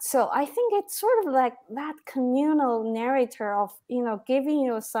that. So I think it's sort of like that communal narrator of, giving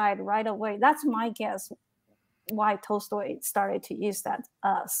you a side right away. That's my guess why Tolstoy started to use that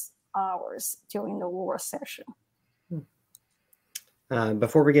us, ours during the war session.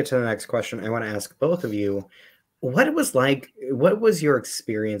 Before we get to the next question, I want to ask both of you, what was your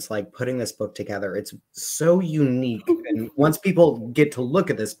experience like putting this book together? It's so unique. And once people get to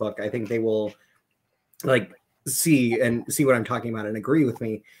look at this book, I think they will see what I'm talking about and agree with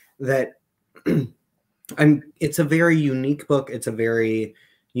me that it's a very unique book. It's a very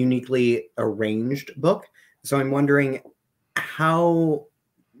uniquely arranged book. So I'm wondering how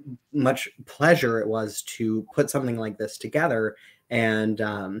much pleasure it was to put something like this together,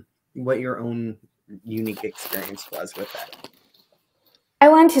 and what your own unique experience was with that. I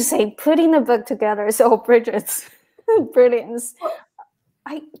want to say putting the book together is all Brigid's brilliance.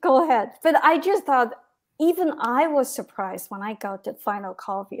 Go ahead. But I just thought, even I was surprised when I got the final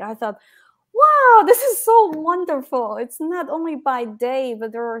copy. I thought, wow, this is so wonderful. It's not only by day,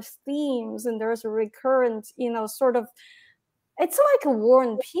 but there are themes and there's a recurrent, sort of, it's like a War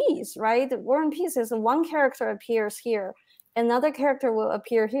and Peace, right? War and Peace is one character appears here, another character will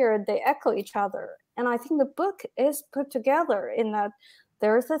appear here, they echo each other. And I think the book is put together in that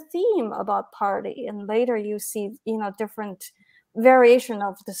there's a theme about party, and later you see, different variation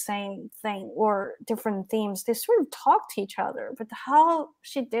of the same thing or different themes. They sort of talk to each other, but how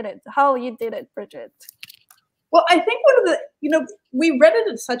you did it, Brigid? Well, I think one of the, we read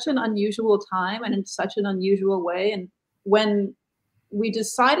it at such an unusual time and in such an unusual way. And when we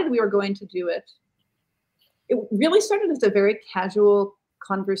decided we were going to do it, it really started as a very casual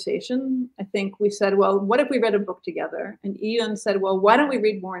conversation. I think we said, well, what if we read a book together? And Yiyun said, well, why don't we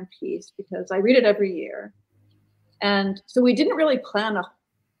read War and Peace? Because I read it every year. And so we didn't really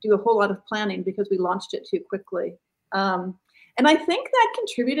do a whole lot of planning because we launched it too quickly. And I think that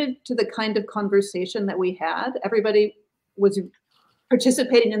contributed to the kind of conversation that we had. Everybody was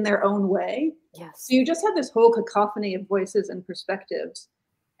participating in their own way. Yes. So you just had this whole cacophony of voices and perspectives.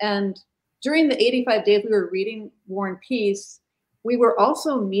 And during the 85 days we were reading War and Peace, we were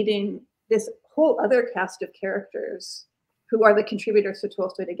also meeting this whole other cast of characters who are the contributors to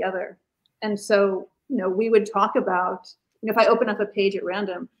Tolstoy Together. And so, we would talk about, if I open up a page at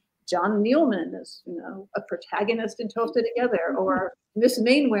random, John Nealman is, a protagonist in Tolstoy Together, or Miss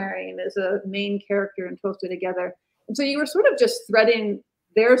Mainwaring is a main character in Tolstoy Together. And so you were sort of just threading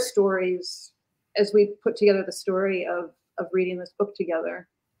their stories as we put together the story of reading this book together.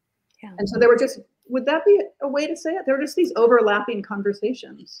 Yeah. And so there were would that be a way to say it? There were just these overlapping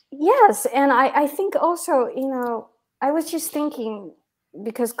conversations. Yes, and I think also, I was just thinking,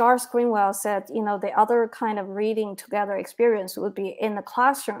 because Garth Greenwell said, the other kind of reading together experience would be in the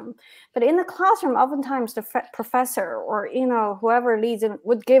classroom. But in the classroom, oftentimes the professor or, whoever leads it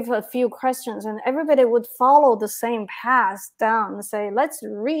would give a few questions and everybody would follow the same path down and say, let's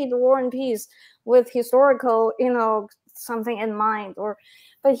read War and Peace with historical, something in mind.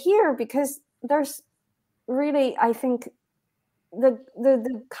 But here, because there's really, I think,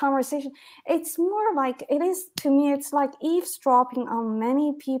 the conversation, it's more like, it is, to me, it's like eavesdropping on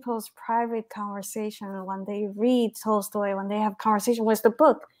many people's private conversation when they read Tolstoy, when they have conversation with the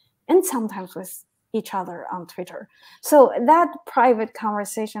book, and sometimes with each other on Twitter. So that private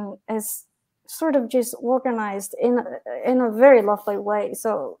conversation is sort of just organized in a very lovely way.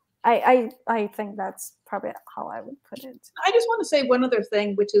 So I think that's probably how I would put it. I just want to say one other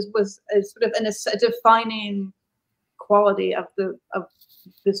thing, which was sort of a defining quality of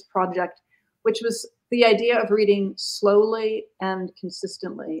this project, which was the idea of reading slowly and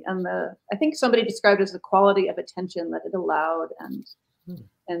consistently. And I think somebody described it as the quality of attention that it allowed and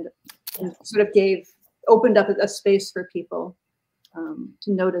sort of opened up a space for people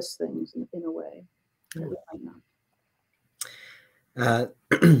to notice things in a way that we might not.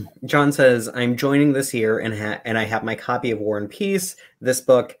 John says, I'm joining this year and I have my copy of War and Peace, this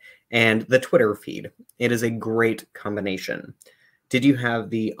book, and the Twitter feed. It is a great combination. Did you have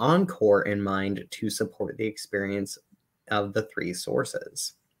the encore in mind to support the experience of the three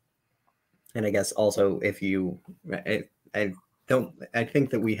sources? And I guess also, if you, I think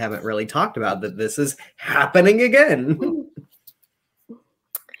that we haven't really talked about that this is happening again.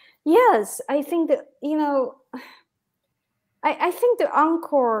 Yes, I think that, I think the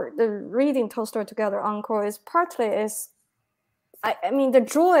encore, the reading Tolstoy Together encore is partly I mean, the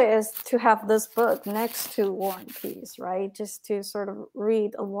joy is to have this book next to War and Peace, right? Just to sort of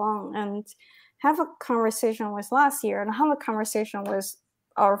read along and have a conversation with last year and have a conversation with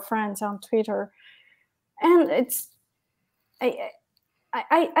our friends on Twitter. And it's,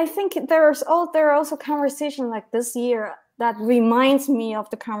 I think there are also conversations like this year that reminds me of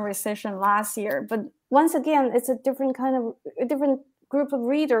the conversation last year. But once again, it's a different group of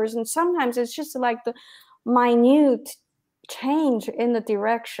readers. And sometimes it's just like the minute change in the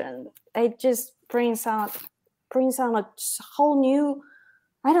direction. It just brings on a whole new,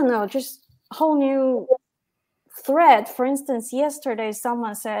 I don't know, just whole new thread. For instance, yesterday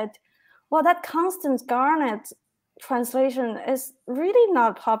someone said, well, that Constance Garnett translation is really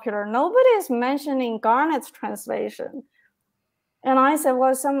not popular. Nobody is mentioning Garnett's translation. And I said,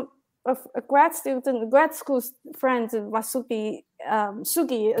 well, a grad school friend, Sugi,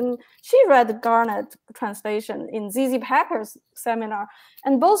 and she read Garnett translation in ZZ Packer's seminar.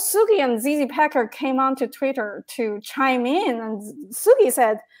 And both Sugi and ZZ Packer came onto Twitter to chime in. And Sugi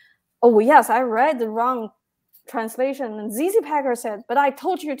said, oh, yes, I read the wrong translation. And ZZ Packer said, but I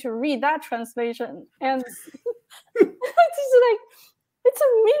told you to read that translation. And it's a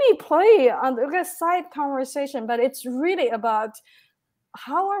mini play on a side conversation, but it's really about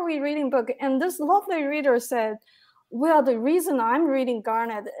how are we reading book. And this lovely reader said, well, the reason I'm reading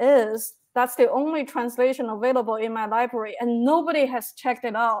Garnett is that's the only translation available in my library, and nobody has checked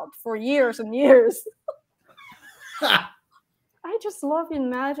it out for years and years. I just love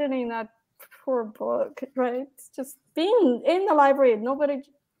imagining that poor book, right? Just being in the library, nobody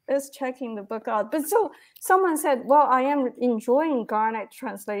is checking the book out. But so someone said, well, I am enjoying Garnett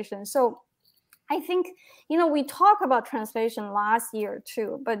translation. So I think, we talked about translation last year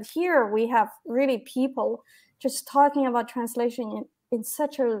too, but here we have really people just talking about translation in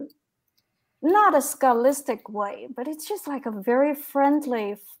such a, not a scholastic way, but it's just like a very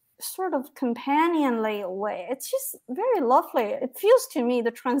friendly, sort of companionly way. It's just very lovely. It feels to me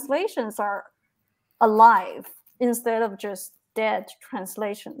the translations are alive instead of just dead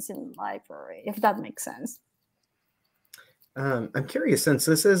translations in the library, if that makes sense. I'm curious, since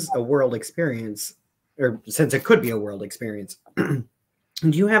this is a world experience, or since it could be a world experience, do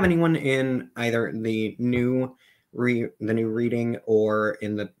you have anyone in either the new reading or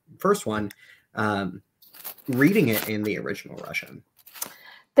in the first one reading it in the original Russian?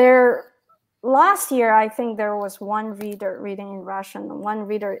 Last year, I think there was one reader reading in Russian and one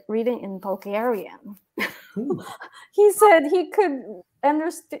reader reading in Bulgarian. He said he could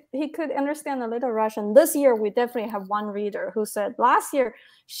understand a little Russian. This year, we definitely have one reader who said last year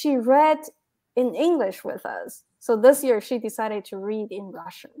she read in English with us. So this year, she decided to read in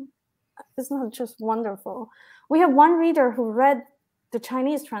Russian. It's not just wonderful. We have one reader who read the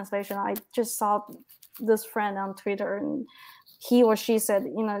Chinese translation. I just saw this friend on Twitter, and he or she said,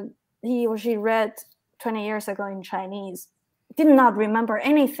 he or she read 20 years ago in Chinese, did not remember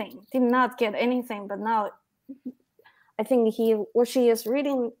anything, did not get anything, but now I think he or she is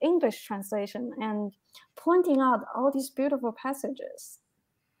reading English translation and pointing out all these beautiful passages.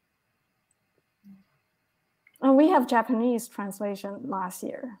 And we have Japanese translation last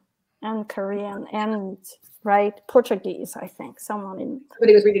year, and Korean, and Portuguese, I think. Somebody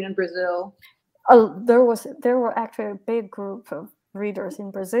was reading in Brazil. There were actually a big group of readers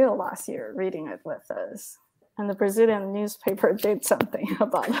in Brazil last year reading it with us, and the Brazilian newspaper did something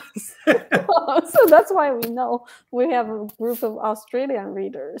about us. So that's why we know we have a group of Australian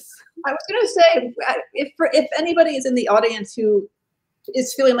readers. I was going to say, if anybody is in the audience who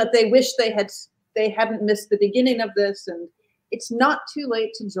is feeling that they wish they hadn't missed the beginning of this, and it's not too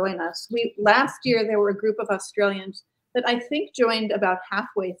late to join us. Last year there were a group of Australians that I think joined about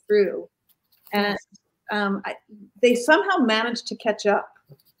halfway through, and they somehow managed to catch up.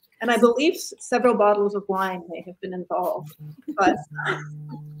 And I believe several bottles of wine may have been involved, but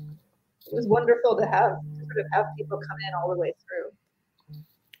it was wonderful to have people come in all the way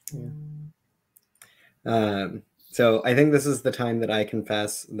through. Yeah. So I think this is the time that I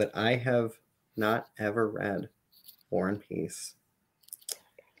confess that I have not ever read War and Peace.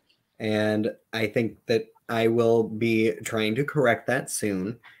 And I think that I will be trying to correct that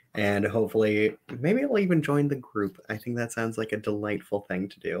soon. And hopefully, maybe I'll even join the group. I think that sounds like a delightful thing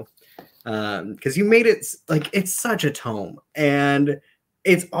to do. Because you made it, it's such a tome. And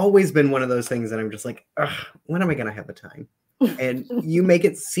it's always been one of those things that I'm just like, when am I going to have the time? And you make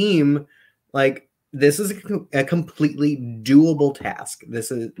it seem like this is a completely doable task.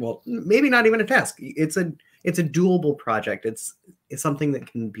 This is, well, maybe not even a task. It's a doable project. It's something that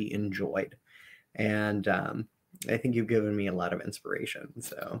can be enjoyed. And I think you've given me a lot of inspiration.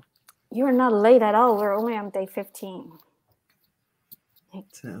 So you're not late at all. We're only on day 15.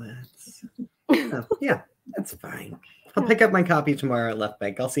 So that's yeah, that's fine. I'll pick up my copy tomorrow at Left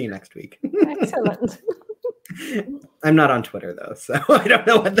Bank. I'll see you next week. Excellent. I'm not on Twitter though, so I don't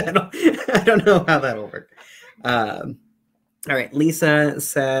know how that'll work. All right, Lisa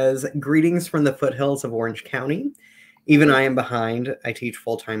says, greetings from the foothills of Orange County. Even I am behind. I teach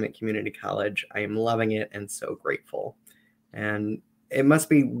full-time at community college. I am loving it and so grateful. And it must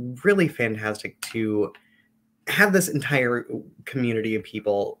be really fantastic to have this entire community of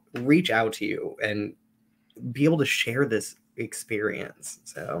people reach out to you and be able to share this experience.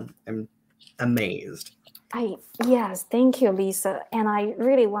 So I'm amazed. Yes, thank you, Lisa. And I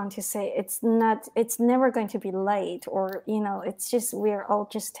really want to say it's never going to be late, or, it's just, we're all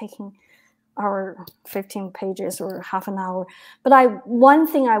just taking our 15 pages or half an hour. But one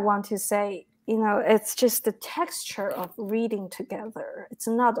thing I want to say, it's just the texture of reading together. It's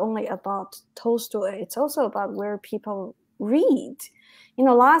not only about Tolstoy, it's also about where people read.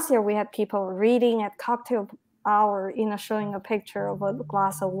 Last year we had people reading at cocktail hour, showing a picture of a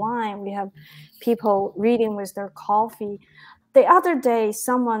glass of wine. We have people reading with their coffee. The other day,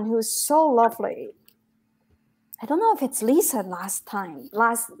 someone who's so lovely, I don't know if it's Lisa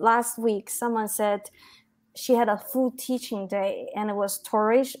last week, someone said she had a full teaching day and it was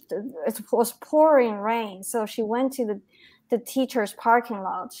pouring rain. So she went to the teacher's parking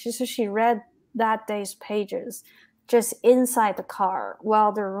lot. She read that day's pages just inside the car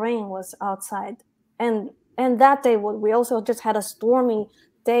while the rain was outside. And that day, we also just had a stormy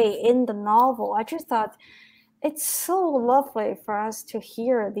day in the novel. I just thought it's so lovely for us to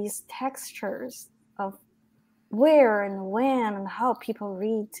hear these textures of where and when and how people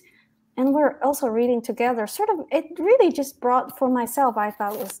read. And we're also reading together. Sort of, it really just brought, for myself, I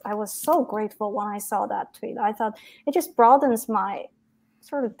was so grateful when I saw that tweet. I thought it just broadens my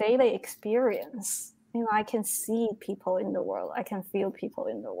sort of daily experience. I can see people in the world. I can feel people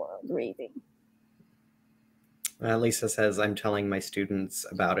in the world reading. Lisa says, I'm telling my students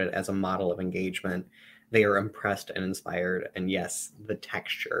about it as a model of engagement. They are impressed and inspired. And yes, the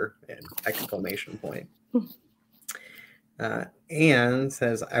texture, and exclamation point. Anne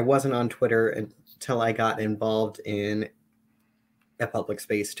says, I wasn't on Twitter until I got involved in a public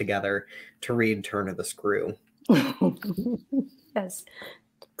space together to read Turn of the Screw. Yes.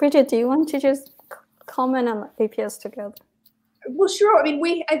 Brigid, do you want to just comment on APS Together? Well, sure. I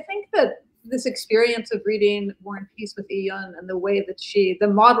mean, I think that this experience of reading War and Peace with Yiyun and the way that the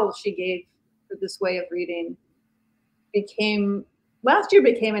model she gave for this way of reading last year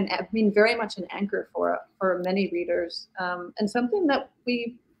became very much an anchor for many readers, and something that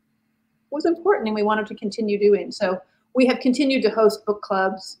was important and we wanted to continue doing. So we have continued to host book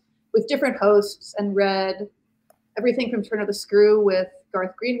clubs with different hosts and read everything from Turn of the Screw with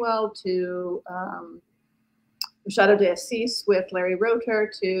Garth Greenwell to Shadow de Assis with Larry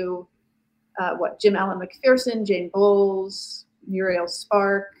Roter to Jim Allen McPherson, Jane Bowles, Muriel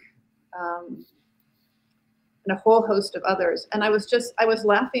Spark, and a whole host of others. And I was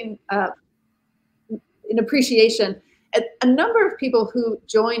laughing in appreciation at a number of people who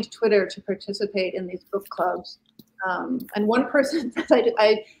joined Twitter to participate in these book clubs. And one person said,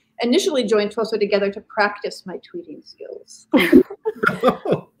 I initially joined Tolstoy Together to practice my tweeting skills.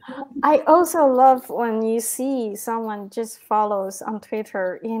 I also love when you see someone just follows on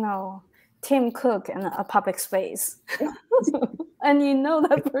Twitter, Tim Cook in a public space. And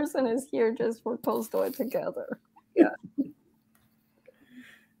that person is here just for Tolstoy Together. Yeah.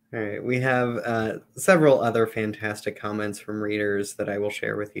 All right. We have several other fantastic comments from readers that I will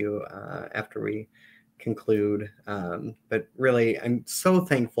share with you after we conclude. But really, I'm so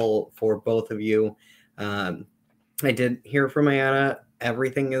thankful for both of you. I did hear from Ayana.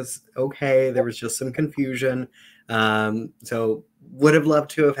 Everything is okay. There was just some confusion. So would have loved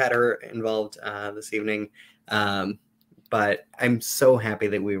to have had her involved this evening. But I'm so happy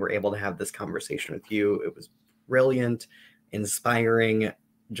that we were able to have this conversation with you. It was brilliant, inspiring,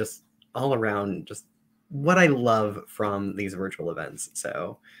 just all around, just what I love from these virtual events.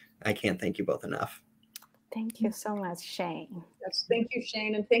 So I can't thank you both enough. Thank you so much, Shane. Yes, thank you,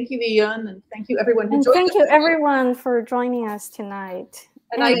 Shane, and thank you, Yiyun, and thank you everyone who joined us. Thank you everyone for joining us tonight.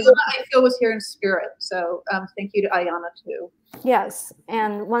 And Ayana, I feel, was here in spirit, so thank you to Ayana too. Yes,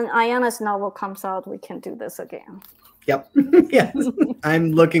 and when Ayana's novel comes out, we can do this again. Yep. Yes,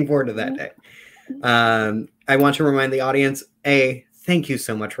 I'm looking forward to that day. I want to remind the audience, thank you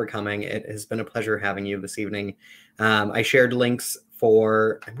so much for coming. It has been a pleasure having you this evening. I shared links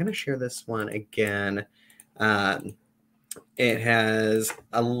I'm going to share this one again. It has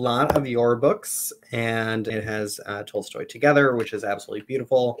a lot of your books, and it has Tolstoy Together, which is absolutely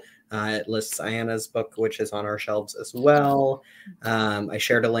beautiful. It lists Ayana's book, which is on our shelves as well. I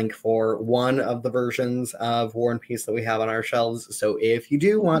shared a link for one of the versions of War and Peace that we have on our shelves. So if you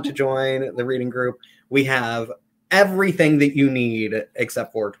do want to join the reading group, we have everything that you need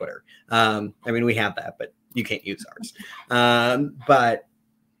except for Twitter. I mean, we have that, but you can't use ours. But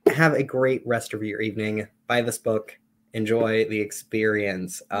have a great rest of your evening. Buy this book. Enjoy the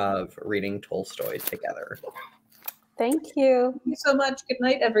experience of reading Tolstoy together. Thank you. Thank you so much. Good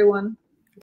night, everyone.